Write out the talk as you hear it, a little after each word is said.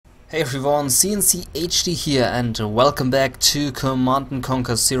Hey everyone, cncHD here and welcome back to Command &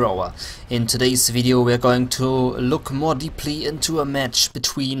 Conquer Zero Hour. In today's video we're going to look more deeply into a match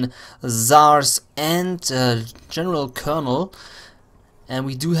between ZaRz and GeneraLKoloneL. And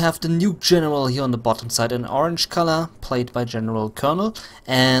we do have the nuke general here on the bottom side in orange color, played by GeneraLKoloneL.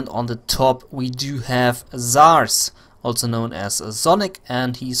 And on the top we do have ZaRz, also known as Sonic,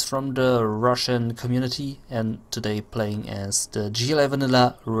 and he's from the Russian community and today playing as the GLA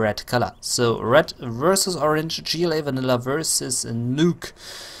Vanilla red color. So red versus orange, GLA Vanilla versus Nuke.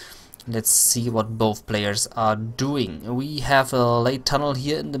 Let's see what both players are doing. We have a late tunnel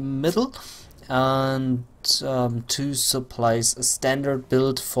here in the middle and two supplies, a standard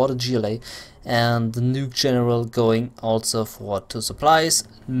build for the GLA, and the Nuke general going also for two supplies,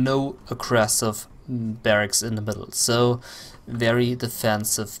 no aggressive barracks in the middle. So very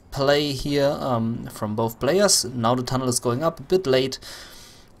defensive play here from both players. Now the tunnel is going up a bit late.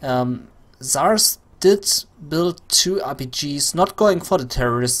 ZaRz did build two RPGs, not going for the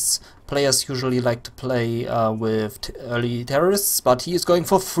terrorists. Players usually like to play with early terrorists, but he is going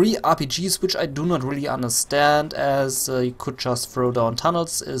for 3 RPGs, which I do not really understand, as you could just throw down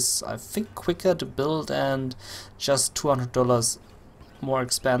tunnels. Is I think quicker to build and just $200 more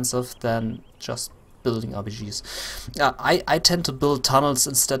expensive than just building RPGs. I tend to build tunnels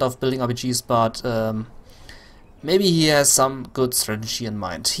instead of building RPGs, but maybe he has some good strategy in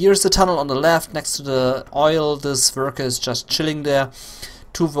mind. Here's the tunnel on the left next to the oil. This worker is just chilling there.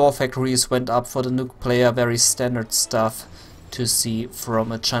 2 war factories went up for the nuke player, very standard stuff to see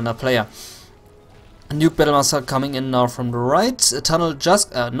from a China player. A nuke battlemaster coming in now from the right. A tunnel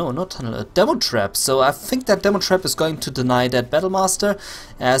just no, not tunnel, a demo trap. So I think that demo trap is going to deny that battlemaster,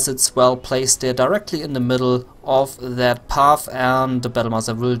 as it's well placed there directly in the middle of that path, and the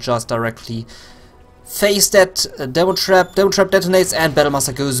battlemaster will just directly face that demo trap. Demo trap detonates and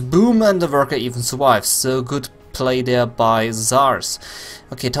battlemaster goes boom, and the worker even survives. So good play there by ZaRz.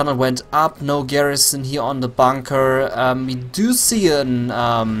 Okay, tunnel went up, no garrison here on the bunker. We do see an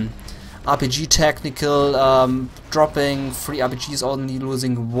RPG technical dropping 3 RPGs, only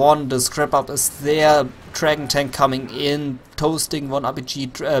losing 1. The scrap up is there. Dragon tank coming in, toasting 1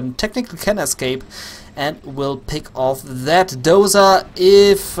 RPG. Technical can escape and will pick off that dozer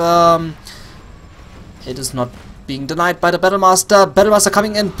if it is not being denied by the battlemaster. Battlemaster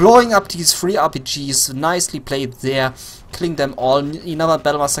coming in, blowing up these 3 RPGs. Nicely played there, killing them all. Another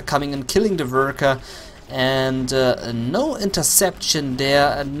battlemaster coming in, killing the worker. And no interception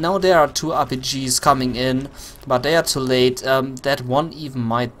there. And now there are 2 RPGs coming in, but they are too late. That one even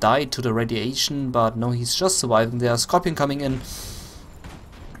might die to the radiation, but no, he's just surviving there. Scorpion coming in.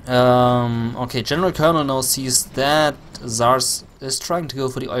 Okay, GeneraLKoloneL now sees that ZaRz is trying to go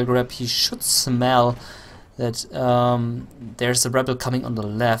for the oil grab. He should smell that there's a rebel coming on the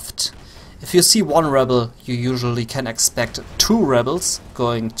left. If you see 1 rebel, you usually can expect 2 rebels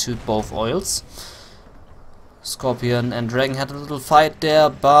going to both oils. Scorpion and Dragon had a little fight there,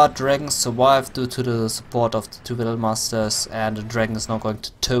 but Dragon survived due to the support of the 2 battlmasters, and the Dragon is now going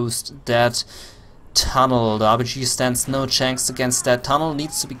to toast that tunnel. The RPG stands no chance against that tunnel,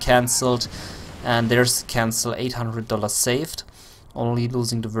 needs to be cancelled, and there's the cancel, $800 saved, only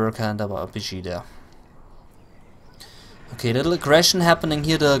losing the worker and the RPG there. Okay, little aggression happening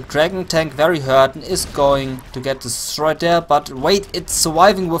here. The Dragon tank, very hurt, and is going to get destroyed there, but wait, it's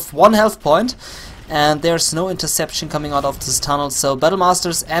surviving with 1 health point. And there's no interception coming out of this tunnel, so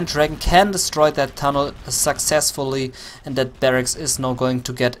Battlemasters and Dragon can destroy that tunnel successfully, and that barracks is now going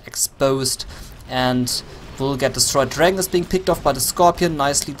to get exposed and will get destroyed. Dragon is being picked off by the Scorpion,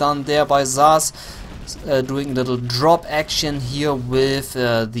 nicely done there by ZaRz, doing a little drop action here with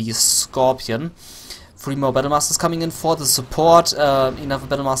the Scorpion. 3 more Battlemasters coming in for the support. Another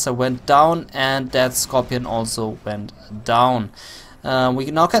Battlemaster went down, and that Scorpion also went down. We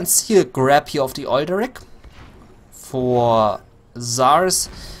now can see a grab here of the oil derrick for ZaRz.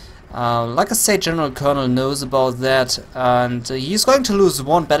 Like I say, GeneraLKoloneL knows about that, and he's going to lose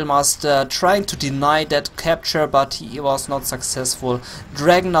 1 battlemaster trying to deny that capture, but he was not successful.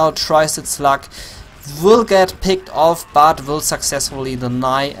 Dragon now tries its luck, will get picked off, but will successfully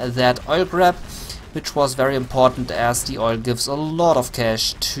deny that oil grab, which was very important as the oil gives a lot of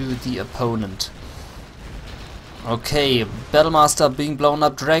cash to the opponent. Okay, Battlemaster being blown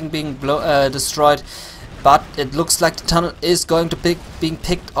up, Dragon being destroyed, but it looks like the tunnel is going to being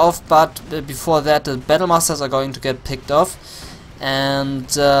picked off, but before that the Battlemasters are going to get picked off, and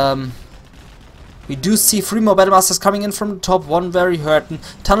we do see 3 more Battlemasters coming in from the top, 1 very hurting.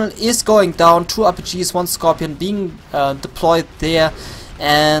 Tunnel is going down, 2 RPGs, 1 Scorpion being deployed there,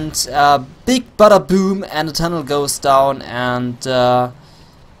 and big bada boom, and the tunnel goes down, and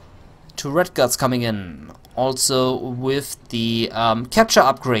Two red guards coming in, also with the capture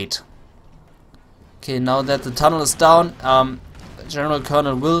upgrade. Okay, now that the tunnel is down,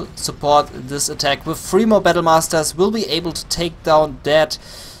 GeneraLKoloneL will support this attack with 3 more Battle Masters, will be able to take down that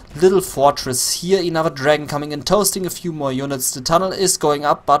little fortress here. Another dragon coming in, toasting a few more units. The tunnel is going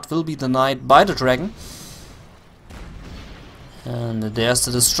up, but will be denied by the dragon. And there's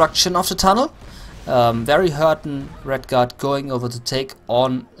the destruction of the tunnel. Very hurting red guard going over to take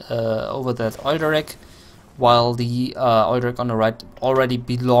on over that oil derrick, while the oil derrick on the right already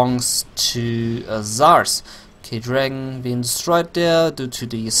belongs to ZaRz. Okay, dragon being destroyed there due to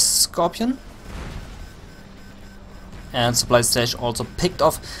the scorpion. And supply stage also picked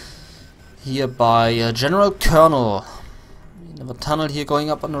off here by GeneraLKoloneL. Another tunnel here going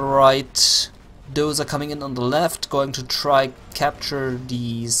up on the right. Those are coming in on the left, going to try capture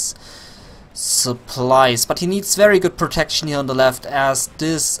these supplies. But he needs very good protection here on the left, as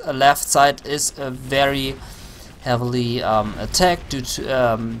this left side is very heavily attacked due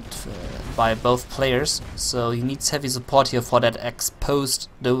to by both players. So he needs heavy support here for that exposed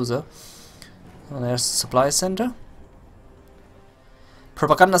dozer. Well, there's the supply center.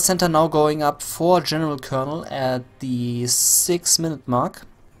 Propaganda center now going up for GeneraLKoloneL at the 6-minute mark.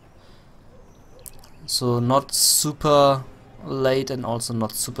 So not super late and also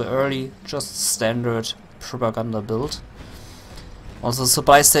not super early, just standard propaganda build. Also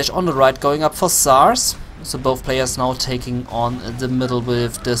supply stage on the right going up for ZaRz. So both players now taking on the middle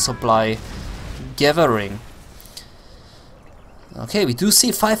with the supply gathering. Okay, we do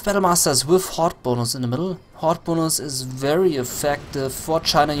see 5 Battle Masters with Horde bonus in the middle. Horde bonus is very effective for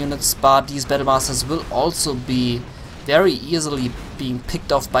China units, but these Battle Masters will also be very easily being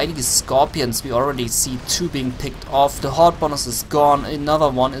picked off by these scorpions. We already see 2 being picked off. The Horde bonus is gone, another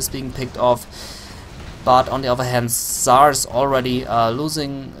one is being picked off. But on the other hand, ZaRz already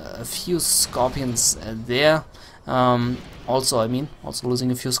losing a few scorpions there. Also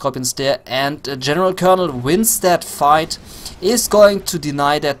losing a few scorpions there. And GeneraLKoloneL wins that fight. Is going to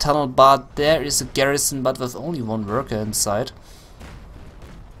deny that tunnel, but there is a garrison, but with only 1 worker inside.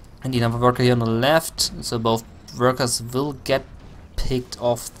 And another worker here on the left. So both workers will get picked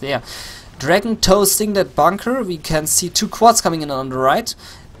off there. Dragon toasting that bunker. We can see 2 quads coming in on the right.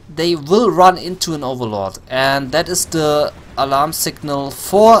 They will run into an overlord, and that is the alarm signal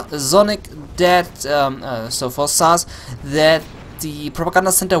for Sonic that so for ZaRz, that the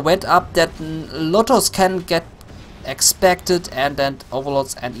propaganda center went up, that Lotos can get expected, and then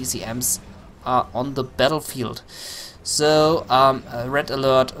overlords and ECMs are on the battlefield. So a red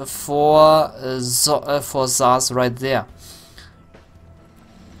alert for ZaRz right there.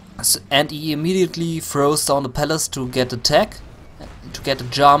 So, and he immediately throws down the palace to get attack, to get a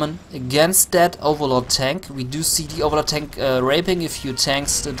German against that overlord tank. We do see the overlord tank raping a few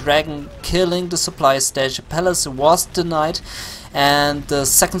tanks, the dragon killing the supply stage. The palace was denied, and the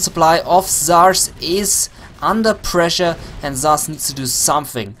second supply of ZaRz is under pressure, and ZaRz needs to do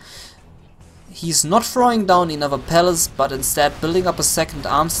something. He's not throwing down another palace, but instead building up a second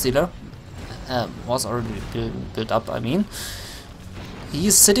arms dealer. Was already built up, I mean.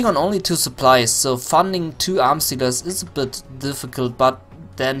 He's sitting on only 2 supplies, so funding 2 arms dealers is a bit difficult, but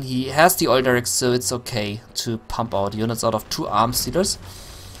then he has the oil derricks, so it's okay to pump out units out of 2 arms dealers.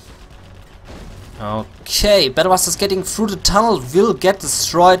 Okay, Battlemaster's getting through the tunnel, will get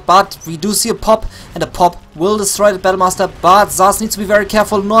destroyed, but we do see a pop, and a pop will destroy the Battlemaster, but ZaRz needs to be very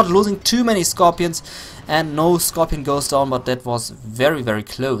careful not losing too many scorpions, and no scorpion goes down, but that was very, very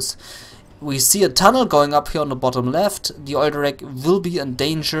close. We see a tunnel going up here on the bottom left. The oil derrick will be in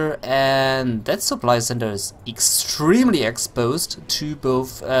danger, and that supply center is extremely exposed to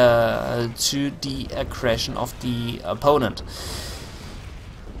both to the aggression of the opponent.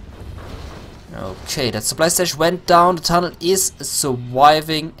 Okay, that supply stage went down, the tunnel is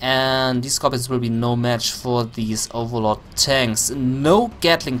surviving, and these scorpions will be no match for these overlord tanks. No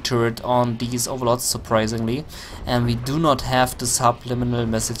Gatling turret on these overlords, surprisingly, and we do not have the subliminal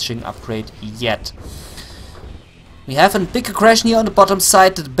messaging upgrade yet. We have a big aggression here on the bottom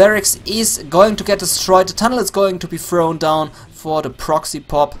side. The barracks is going to get destroyed, the tunnel is going to be thrown down for the proxy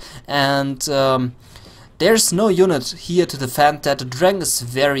pop, and there's no unit here to defend that. The dragon is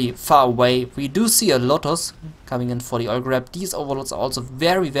very far away. We do see a Lotus coming in for the oil grab. These overlords are also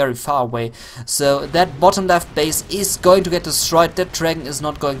very, very far away. So that bottom left base is going to get destroyed. That dragon is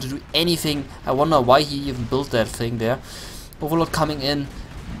not going to do anything. I wonder why he even built that thing there. Overlord coming in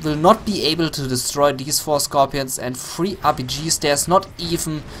will not be able to destroy these 4 scorpions and 3 RPGs. There's not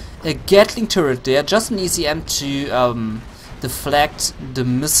even a Gatling turret there. Just an ECM to deflect the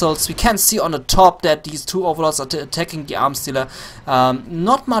missiles. We can see on the top that these two overlords are attacking the arms dealer.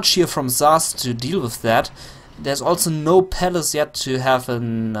 Not much here from ZaRz to deal with that. There's also no palace yet to have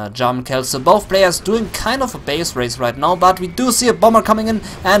a German kill, so both players doing kind of a base race right now, but we do see a bomber coming in,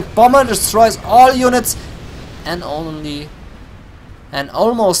 and bomber destroys all units and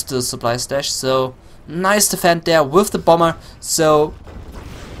almost the supply stash, so nice defend there with the bomber. So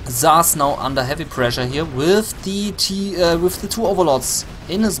ZaRz now under heavy pressure here with the two overlords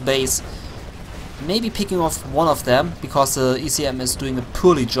in his base. Maybe picking off one of them because the ECM is doing a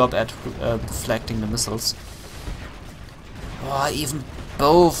poorly job at deflecting the missiles. Oh, even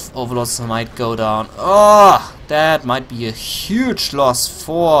both overlords might go down. Oh, that might be a huge loss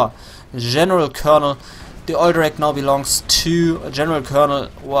for GeneraLKoloneL. The oil direct now belongs to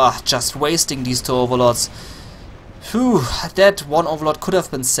GeneraLKoloneL. Wow, just wasting these two overlords. Phew, that one overlord could have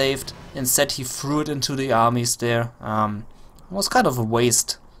been saved. Instead he threw it into the armies there. It was kind of a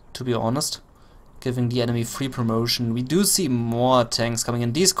waste, to be honest. Giving the enemy free promotion. We do see more tanks coming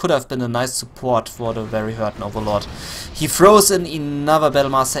in. These could have been a nice support for the very hurting overlord. He throws in another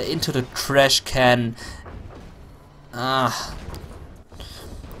battlemaster into the trash can. Okay,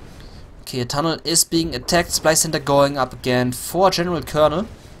 a tunnel is being attacked. Supply center going up again for GeneraLKoloneL.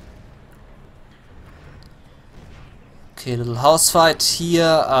 Okay, little house fight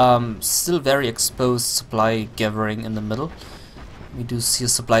here. Still very exposed supply gathering in the middle. We do see a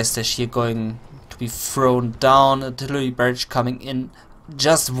supply stash here going to be thrown down. Artillery barrage coming in.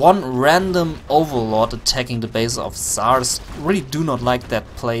 Just one random overlord attacking the base of ZaRz. Really do not like that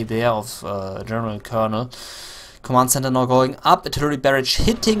play there of GeneraLKoloneL. Command center now going up. Artillery barrage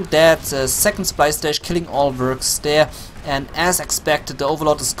hitting that second supply stash, killing all works there. And as expected, the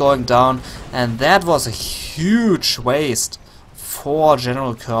overlord is going down. And that was a huge waste for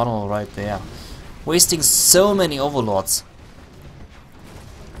GeneraLKoloneL right there. Wasting so many overlords.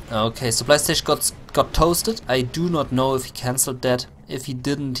 Okay, supply station got toasted. I do not know if he cancelled that. If he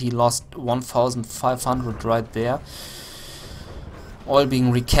didn't, he lost 1,500 right there. All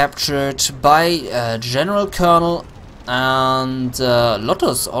being recaptured by GeneraLKoloneL, and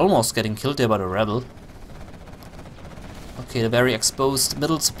Lotto's almost getting killed there by the rebel. Okay, the very exposed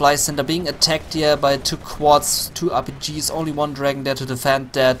middle supply center being attacked here by two quads, two RPGs, only one dragon there to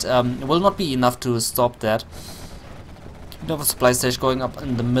defend that. Will not be enough to stop that. Another supply station going up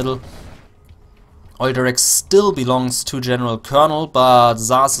in the middle. Oil direct still belongs to GeneraLKoloneL, but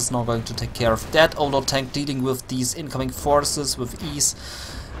ZaRz is now going to take care of that. Overlord tank dealing with these incoming forces with ease.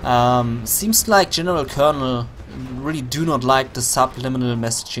 Seems like GeneraLKoloneL really do not like the subliminal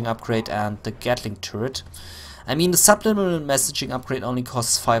messaging upgrade and the Gatling turret. I mean, the subliminal messaging upgrade only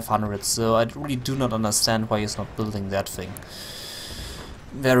costs 500, so I really do not understand why he's not building that thing.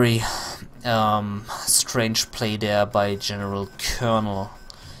 Very strange play there by GeneraLKoloneL.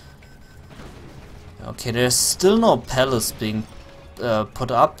 Okay, there's still no palace being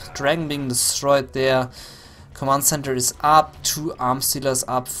put up. Dragon being destroyed there. Command center is up. Two arms dealers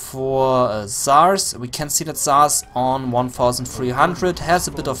up for ZaRz. We can see that ZaRz on 1300 has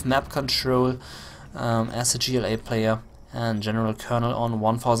a bit of map control as a GLA player. And GeneraLKoloneL on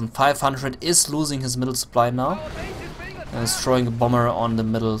 1500 is losing his middle supply now. And is throwing a bomber on the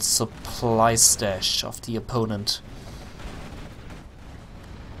middle supply stash of the opponent.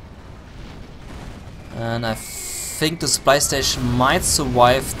 And I think the supply station might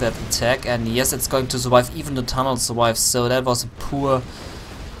survive that attack, and yes, it's going to survive. Even the tunnel survives, so that was a poor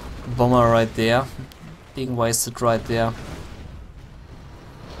bomber right there, being wasted right there.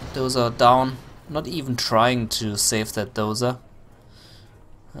 Dozer down, not even trying to save that dozer.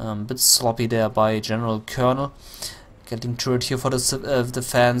 Bit sloppy there by GeneraLKoloneL. Getting turret here for the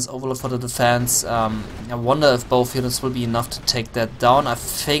defense, overlord for the defense. I wonder if both units will be enough to take that down. I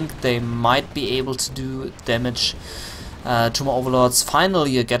think they might be able to do damage. Two more overlords.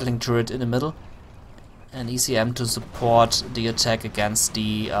 Finally a Gatling turret in the middle. And ECM to support the attack against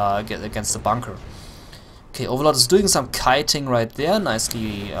the bunker. Okay, overlord is doing some kiting right there.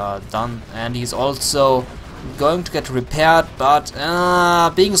 Nicely done. And he's also going to get repaired, but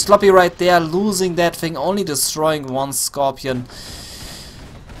being sloppy right there, losing that thing, only destroying one Scorpion.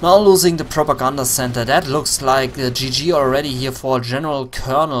 Now losing the propaganda center. That looks like GG already here for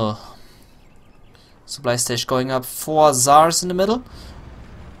GeneraLKoloneL. Supply station going up for ZaRz in the middle.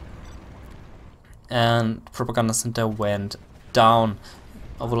 And propaganda center went down.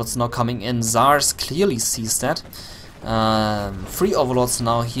 Overlords now coming in. ZaRz clearly sees that. 3 overlords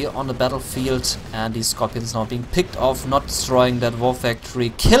now here on the battlefield, and these Scorpions now being picked off, not destroying that war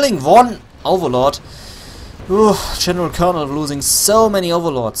factory, killing one overlord. GeneraLKoloneL losing so many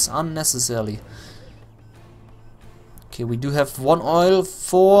overlords unnecessarily. Okay, Okay, we do have 1 oil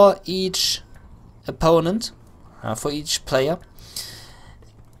for each opponent, for each player.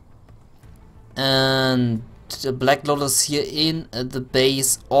 And the Black Lotus here in the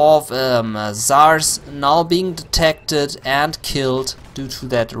base of ZaRz now being detected and killed due to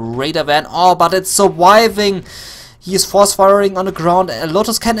that radar van. Oh, but it's surviving! He is force firing on the ground.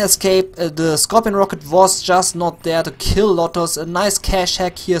 Lotus can escape. The Scorpion rocket was just not there to kill Lotus. A nice cash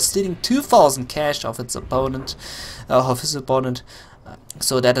hack here, stealing 2000 cash of its opponent, his opponent.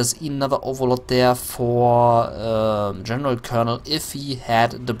 So that is another overload there for GeneraLKoloneL if he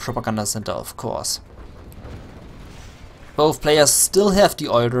had the propaganda center, of course. Both players still have the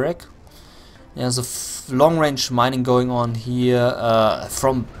oil rack. There's a long-range mining going on here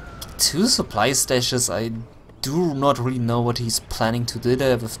from 2 supply stashes. I do not really know what he's planning to do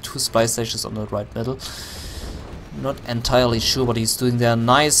there with 2 supply stashes on the right middle. Not entirely sure what he's doing there.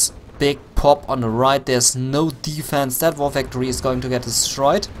 Nice big pop on the right. There's no defense. That war factory is going to get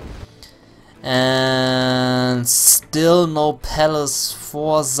destroyed. And still no palace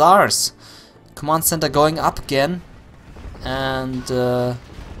for ZaRz. Command center going up again. And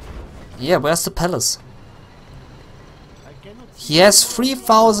yeah, where's the palace? He has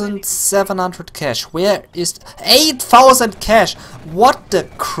 3,700 cash. Where is 8,000 cash? What the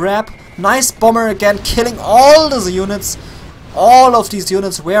crap? Nice bomber again, killing all these units. All of these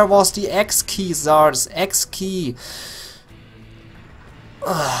units. Where was the X key, ZaRz? X key.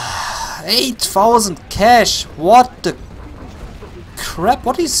 8,000 cash. What the crap?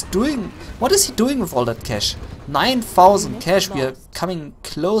 What is doing? What is he doing with all that cash? 9,000 cash. We are coming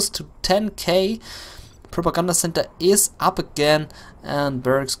close to 10k. Propaganda center is up again, and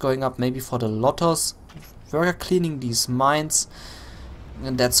barracks going up maybe for the Lotus. Worker cleaning these mines,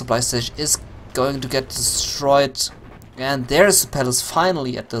 and that supply station is going to get destroyed. And there's the palace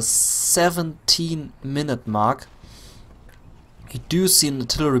finally at the 17-minute mark. You do see an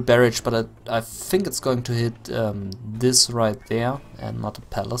artillery barrage, but I think it's going to hit this right there and not a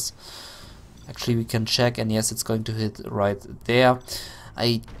palace. Actually, we can check, and yes, it's going to hit right there.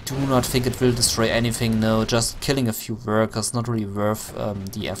 I do not think it will destroy anything, no, just killing a few workers, not really worth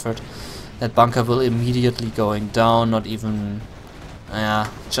the effort. That bunker will immediately going down, not even,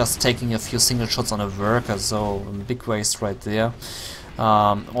 just taking a few single shots on a worker, so big waste right there.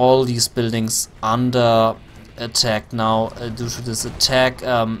 All these buildings under attack now due to this attack.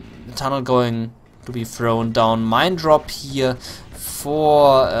 Tunnel going to be thrown down, mine drop here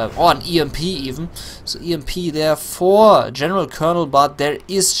for, or an EMP even, so EMP there for GeneraLKoloneL, but there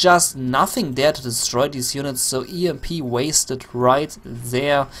is just nothing there to destroy these units, so EMP wasted right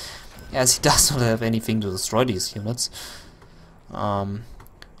there, as he does not have anything to destroy these units.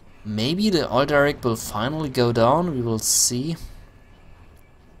 Maybe the oil derrick will finally go down, we will see.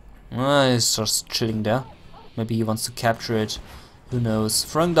 He's just chilling there, maybe he wants to capture it, who knows.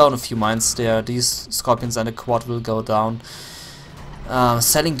 Throwing down a few mines there, these Scorpions and a quad will go down.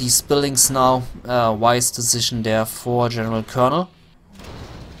 Selling these buildings now, wise decision there for GeneraLKoloneL,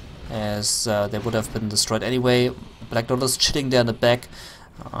 as they would have been destroyed anyway. Black Lotus chilling there in the back,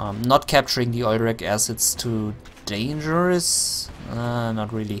 not capturing the oil rack as it's too dangerous.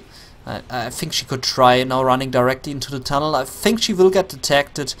 Not really. I think she could try now running directly into the tunnel. I think she will get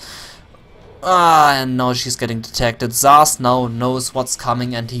detected. And now she's getting detected. ZaRz now knows what's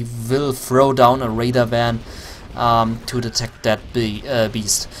coming, and he will throw down a radar van to detect that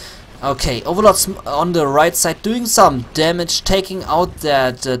beast. Okay, Overlord's on the right side doing some damage, taking out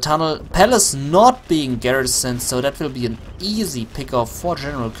that tunnel. Palace not being garrisoned, so that will be an easy pick-off for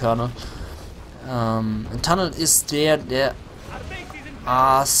GeneraLKoloneL. The tunnel is there. There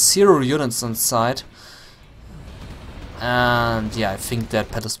are 0 units inside. And yeah, I think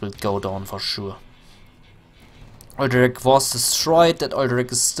that Palace will go down for sure. Oil derrick was destroyed. That oil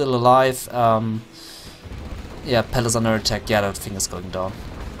derrick is still alive. Yeah, Palace under attack. Yeah, that thing is going down.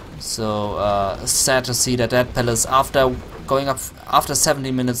 So sad to see that Palace, after going up after 70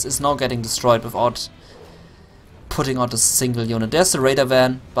 minutes, is now getting destroyed without putting out a single unit. There's the radar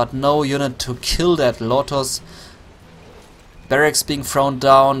van, but no unit to kill that Lotus. Barracks being thrown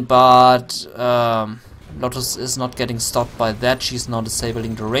down, but Lotus is not getting stopped by that. She's now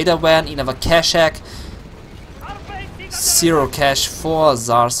disabling the radar van. Another cash hack. 0 cash for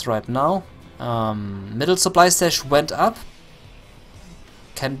ZaRz right now. Middle supply stash went up.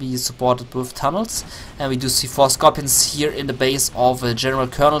 Can be supported with tunnels. And we do see 4 Scorpions here in the base of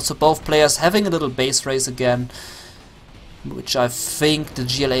GeneraLKoloneL. So both players having a little base race again, which I think the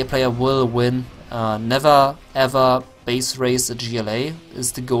GLA player will win. Never ever base race a GLA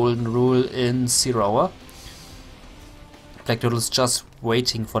is the golden rule in 0 Hour. Black Turtle is just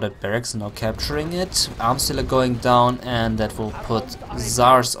waiting for that barracks and now capturing it. Arms dealer going down, and that will put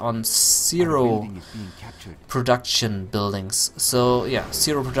ZaRz on 0 production buildings. So yeah,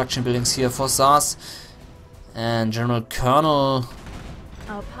 0 production buildings here for ZaRz. And GeneraLKoloneL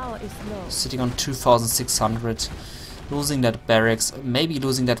Our power is low. sitting on 2,600. Losing that barracks, maybe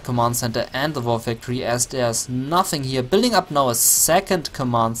losing that command center and the war factory, as there's nothing here. Building up now a second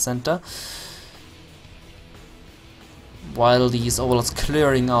command center, while these overlords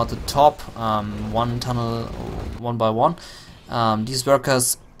clearing out the top, one tunnel one by one. These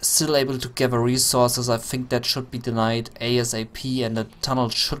workers still able to gather resources. I think that should be denied ASAP, and the tunnel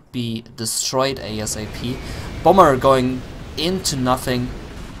should be destroyed ASAP. Bomber going into nothing.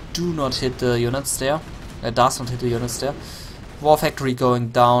 Do not hit the units there. Does not hit the units there. War factory going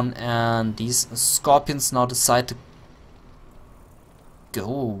down, and these Scorpions now decide to go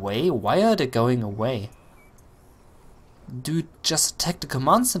away. Why are they going away? Dude, just attack the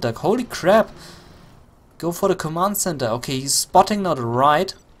command center. Holy crap. Go for the command center. Okay, he's spotting now the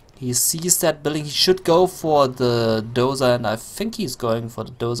right. He sees that building. He should go for the dozer, and I think he's going for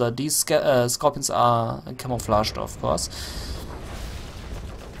the dozer. These Scorpions are camouflaged, of course.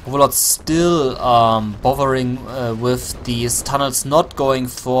 Overlord still bothering with these tunnels, not going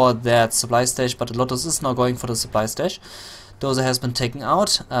for that supply stage, but the Lotus is now going for the supply stage. Dozer has been taken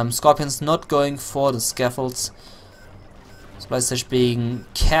out. Scorpions not going for the scaffolds. Supply stage being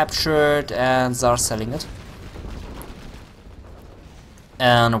captured, and ZaRz selling it.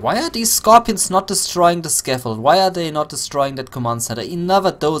 And why are these Scorpions not destroying the scaffold? Why are they not destroying that command center?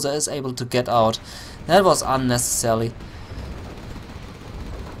 Another dozer is able to get out. That was unnecessary.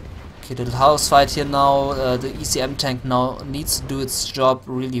 Okay, little house fight here now. The ECM tank now needs to do its job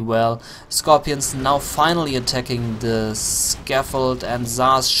really well. Scorpions now finally attacking the scaffold, and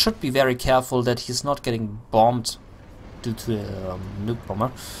ZaRz should be very careful that he's not getting bombed due to the nuke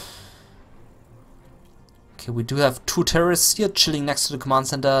bomber. Okay, we do have 2 terrorists here chilling next to the command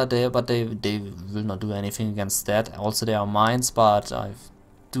center, but they will not do anything against that. Also, there are mines, but I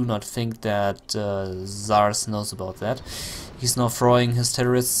do not think that ZaRz knows about that. He's now throwing his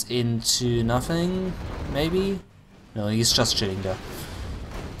terrorists into nothing, maybe? No, he's just chilling there.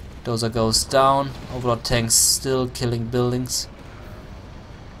 Dozer goes down. Overlord tanks still killing buildings.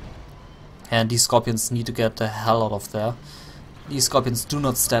 And these Scorpions need to get the hell out of there. These Scorpions do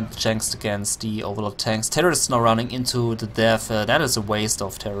not stand a chance against the Overlord tanks. Terrorists now running into the death. That is a waste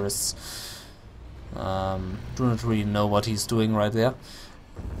of terrorists. Do not really know what he's doing right there.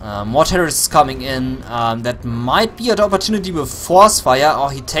 More terrorists coming in. That might be an opportunity with force fire. Oh,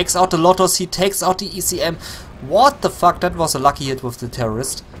 he takes out the Lotus. He takes out the ECM. What the fuck? That was a lucky hit with the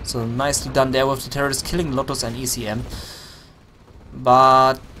terrorist. So nicely done there with the terrorist killing Lotus and ECM.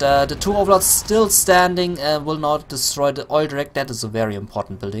 But the 2 overlords still standing will not destroy the oil direct. That is a very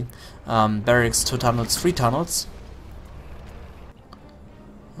important building. Barracks, 2 tunnels, 3 tunnels.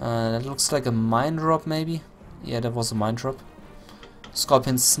 That looks like a mine drop maybe. Yeah, that was a mine drop.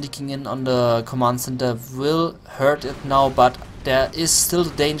 Scorpions sneaking in on the command center will hurt it now, but there is still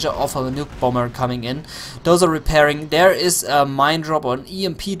the danger of a nuke bomber coming in. Those are repairing. There is a mine drop or an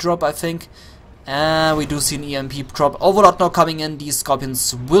EMP drop, I think. And we do see an EMP drop. Overlord now coming in. These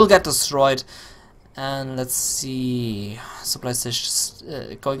Scorpions will get destroyed. And let's see. Supply stations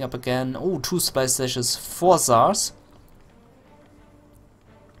going up again. Oh, 2 supply stations for ZaRz.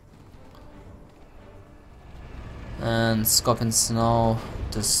 And Scorpions now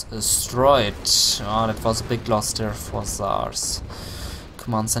destroyed. Oh, that was a big loss there for ZaRz.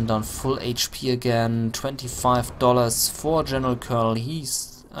 Command center on full HP again. $25 for GeneraLKoloneL.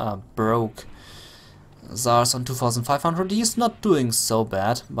 He's broke. ZaRz on 2,500. He's not doing so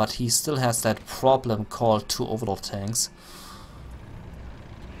bad, but he still has that problem called 2 Overlord tanks.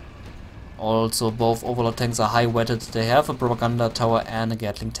 Also, both Overlord tanks are high wetted. They have a propaganda tower and a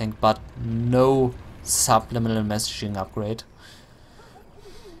Gatling tank, but no subliminal messaging upgrade.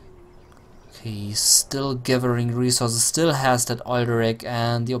 Okay, he's still gathering resources, still has that oil rig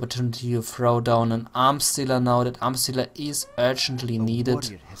and the opportunity to throw down an arms dealer now. That arms dealer is urgently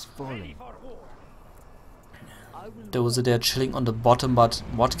needed. Those are there chilling on the bottom, but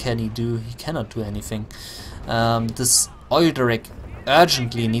what can he do? He cannot do anything. This oil rig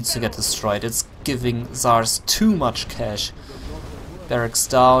urgently needs to get destroyed. It's giving ZaRz too much cash. Barracks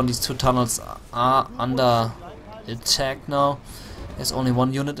down. These 2 tunnels are under attack now. There's only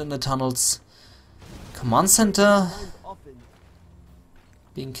 1 unit in the tunnels. Command center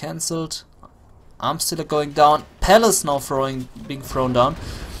being cancelled. Arms dealer going down. Palace now being thrown down.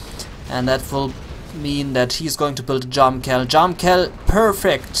 And that will mean that he's going to build a Jamkel. Jamkel,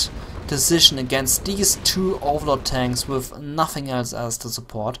 perfect. decision against these two Overlord tanks with nothing else as to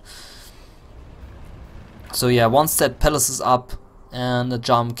support. So yeah, once that palace is up and a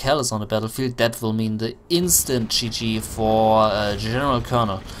GeneraLKol is on the battlefield, that will mean the instant GG for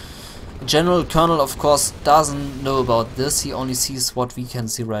GeneraLKoloneL. GeneraLKoloneL, of course, doesn't know about this. He only sees what we can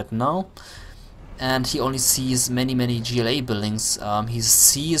see right now, and he only sees many GLA buildings. He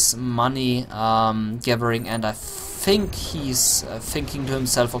sees money gathering, and I think he's thinking to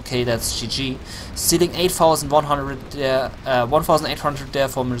himself, okay, that's GG. Stealing 8,100 there, 1,800 there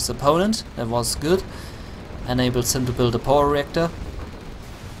from his opponent. That was good. Enables him to build a power reactor.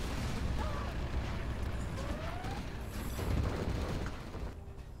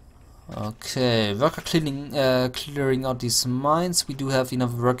 Okay, worker clearing out these mines. We do have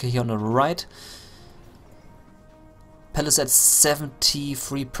enough worker here on the right. Palace at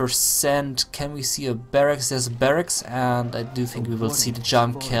 73%. Can we see a barracks? There's a barracks, and I do think we will see the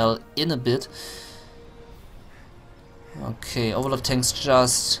GeneraLKol in a bit. Okay, Overlord tanks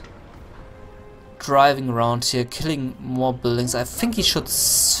just driving around here, killing more buildings. I think he should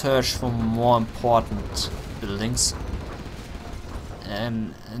search for more important buildings.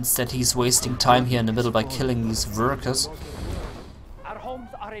 And instead he's wasting time here in the middle by killing these workers. Our homes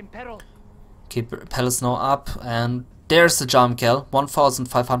are in peril. Okay, palace now up, and there's the GeneraLKol.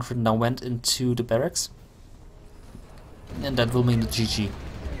 1,500 now went into the barracks. And that will mean the GG.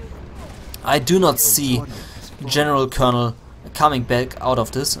 I do not see GeneraLKoloneL coming back out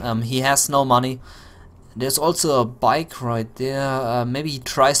of this. He has no money. There's also a bike right there. Maybe he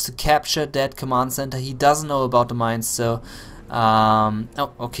tries to capture that command center. He doesn't know about the mines, so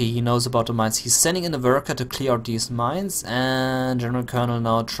oh, okay, he knows about the mines. He's sending in a worker to clear out these mines, and GeneraLKoloneL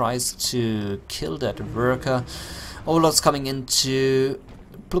now tries to kill that worker. Overlord's coming into,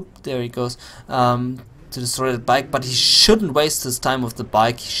 bloop, there he goes, to destroy the bike, but he shouldn't waste his time with the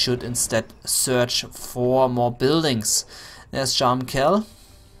bike. He should instead search for more buildings. There's GeneraLKol.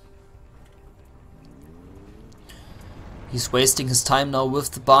 He's wasting his time now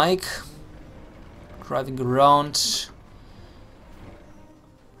with the bike, driving around,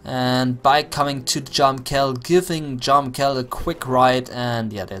 and bike coming to the GeneraLKol, giving GeneraLKol a quick ride,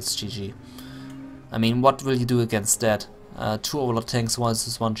 and yeah, that's GG. I mean, what will you do against that? Two Overlord tanks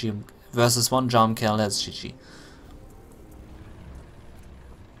versus one GeneraLKol, that's GG.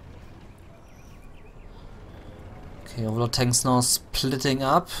 Okay, Overlord tanks now splitting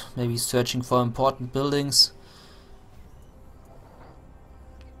up, maybe searching for important buildings.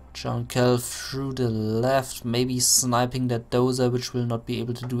 GeneraLKol through the left, maybe sniping that dozer, which will not be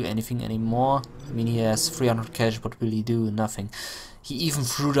able to do anything anymore. I mean, he has 300 cash, what will he do? Nothing. He even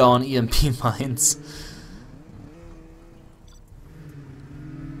threw down EMP mines.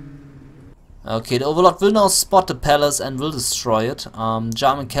 Okay, the Overlord will now spot the palace and will destroy it.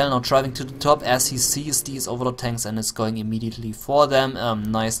 GeneraLKol now driving to the top as he sees these Overlord tanks and is going immediately for them.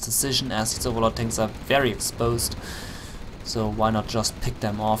 Nice decision, as these Overlord tanks are very exposed. So why not just pick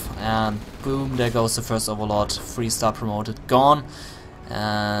them off, and boom, there goes the first Overlord, 3-star promoted, gone.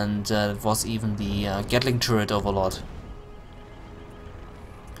 And it was even the Gatling turret Overlord.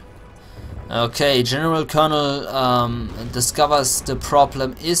 Okay, GeneraLKoloneL discovers the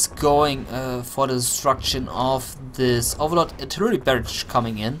problem is going for the destruction of this Overlord artillery barrage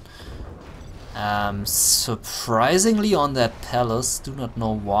coming in. Surprisingly on that palace, do not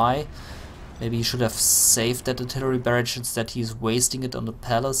know why. Maybe he should have saved that artillery barrage, instead he's wasting it on the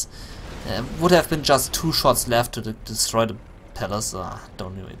palace. Would have been just 2 shots left to destroy the palace.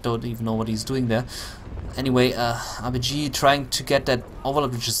 Don't even know what he's doing there. Anyway, RPG trying to get that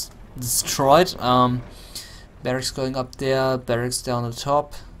Overlord which is destroyed. Barracks going up there, barracks down the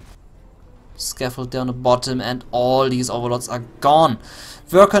top, scaffold down the bottom, and all these Overlords are gone.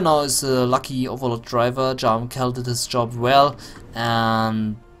 Worker now is a lucky Overlord driver. GeneraLKol did his job well,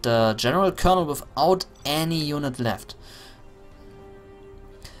 and the GeneraLKoloneL without any unit left.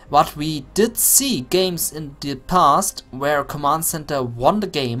 But we did see games in the past where a command center won the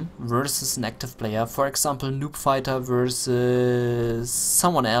game versus an active player. For example, Noob Fighter versus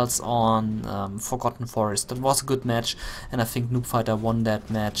someone else on Forgotten Forest. That was a good match, and I think Noob Fighter won that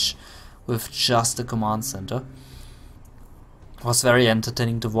match with just a command center. It was very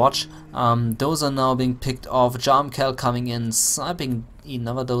entertaining to watch. Those are now being picked off. GeneraLKol coming in, sniping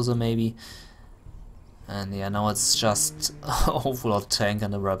another dozer maybe. And yeah, now it's just Overlord tank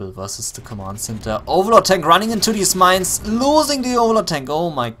and a rebel versus the command center. Overlord tank running into these mines, losing the Overlord tank.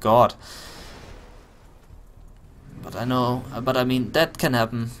 Oh my god. But I mean, that can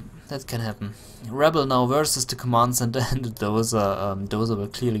happen. That can happen. Rebel now versus the command center and the dozer. Dozer will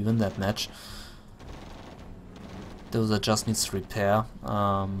clearly win that match. Dozer just needs to repair.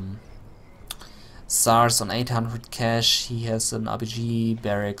 ZaRz on 800 cash. He has an RPG,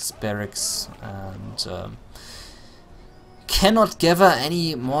 barracks, and cannot gather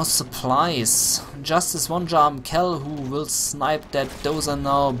any more supplies. Just this one GeneraLKoloneL who will snipe that dozer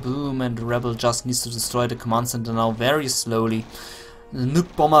now. Boom, and Rebel just needs to destroy the command center now very slowly. The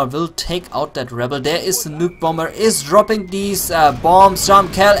nuke bomber will take out that Rebel. There is the nuke bomber, is dropping these bombs.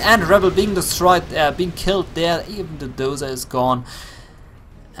 GeneraLKoloneL and Rebel being destroyed, being killed there. Even the dozer is gone.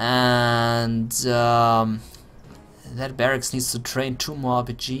 And that barracks needs to train 2 more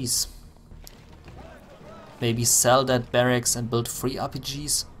RPGs. Maybe sell that barracks and build 3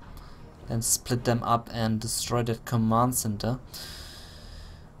 RPGs. Then split them up and destroy that command center.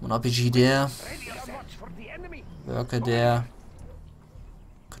 1 RPG there. Worker there.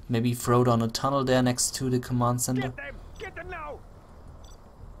 Could maybe throw down a tunnel there next to the command center. Get them now.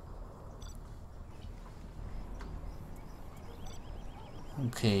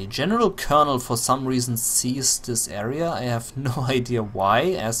 Okay, GeneraLKoloneL for some reason sees this area. I have no idea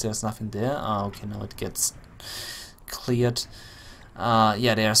why, as there's nothing there. Ah, okay, now it gets cleared.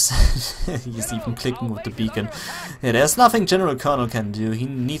 Yeah, there's... he's even clicking with the beacon. Yeah, there's nothing GeneraLKoloneL can do. He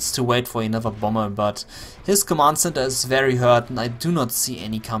needs to wait for another bomber, but his command center is very hurt, and I do not see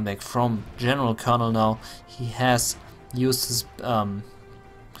any comeback from GeneraLKoloneL now. He has used his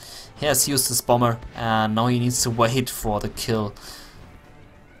bomber, and now he needs to wait for the kill.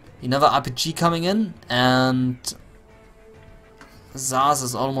 Another RPG coming in, and ZaRz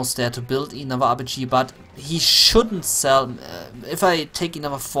is almost there to build another RPG, but he shouldn't sell, if I take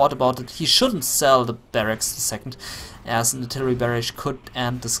another thought about it, he shouldn't sell the barracks the second, as an artillery barrage could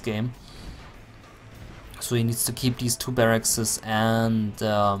end this game. So he needs to keep these 2 barracks and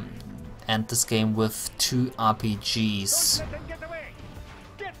end this game with 2 RPGs. Let them get away.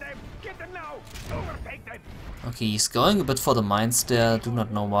 Get them now. Overtake them. Okay, he's going a bit for the mines there, do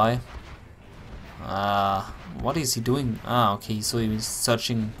not know why. What is he doing? Ah, okay, so he's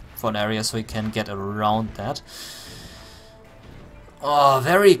searching for an area so he can get around that. Oh,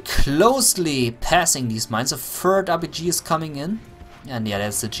 very closely passing these mines. A 3rd RPG is coming in. And yeah,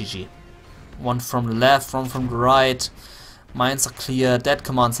 that's the GG. 1 from the left, 1 from the right. Mines are clear, that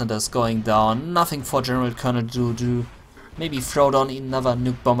command center is going down. Nothing for GeneraLKoloneL to do. Maybe throw down another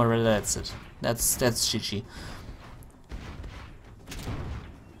nuke bomber, that's it. That's GG.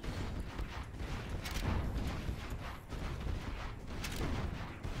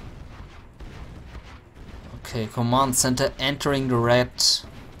 Okay, command center entering the red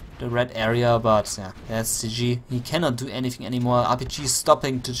area, but yeah, that's GG. He cannot do anything anymore. RPG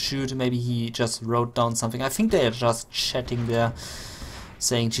stopping to shoot. Maybe he just wrote down something. I think they are just chatting there,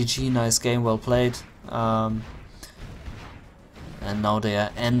 saying GG, nice game, well played. And now they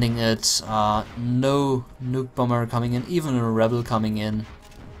are ending it. No nuke bomber coming in, even a rebel coming in.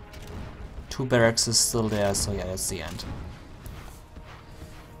 2 barracks is still there, so yeah, that's the end.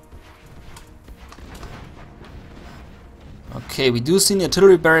 Okay, we do see an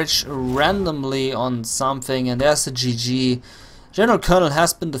artillery barrage randomly on something, and there's a GG. GeneraLKoloneL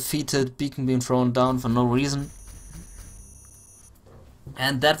has been defeated, beacon being thrown down for no reason.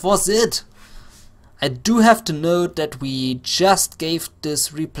 And that was it. I do have to note that we just gave this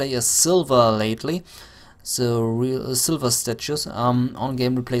replay a silver lately, so silver statues on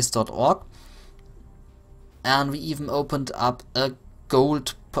gamereplays.org, and we even opened up a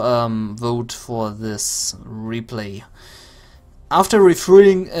gold vote for this replay. After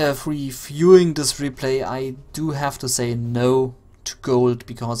reviewing this replay, I do have to say no to gold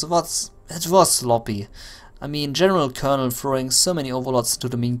because it was sloppy. I mean, GeneraLKoloneL throwing so many overlords to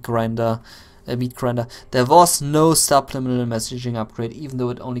the meat grinder. There was no subliminal messaging upgrade, even though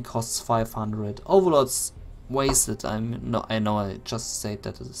it only costs 500. Overlords wasted. I know I just said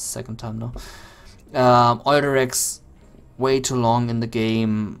that the second time now. Oil directs way too long in the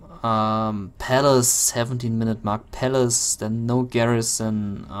game. Palace 17-minute mark. Palace, then no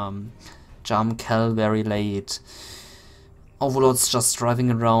garrison. GeneraLKoloneL very late. Overlords just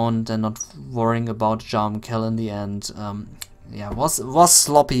driving around and not worrying about GeneraLKoloneL in the end. Yeah, was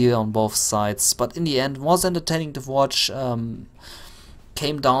sloppy on both sides, but in the end was entertaining to watch.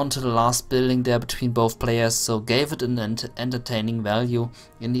 Came down to the last building there between both players, so gave it an entertaining value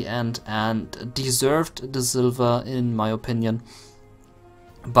in the end and deserved the silver in my opinion,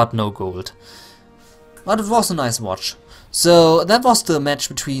 but no gold. But it was a nice watch. So that was the match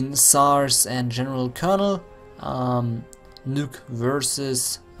between ZaRz and GeneraLKoloneL, Nuke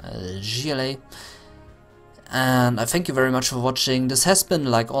versus GLA. And I thank you very much for watching. This has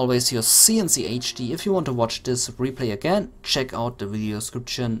been, like always, your cncHD. If you want to watch this replay again, check out the video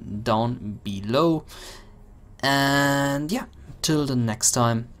description down below. And yeah, till the next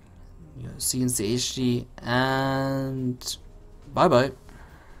time, cncHD, and bye bye.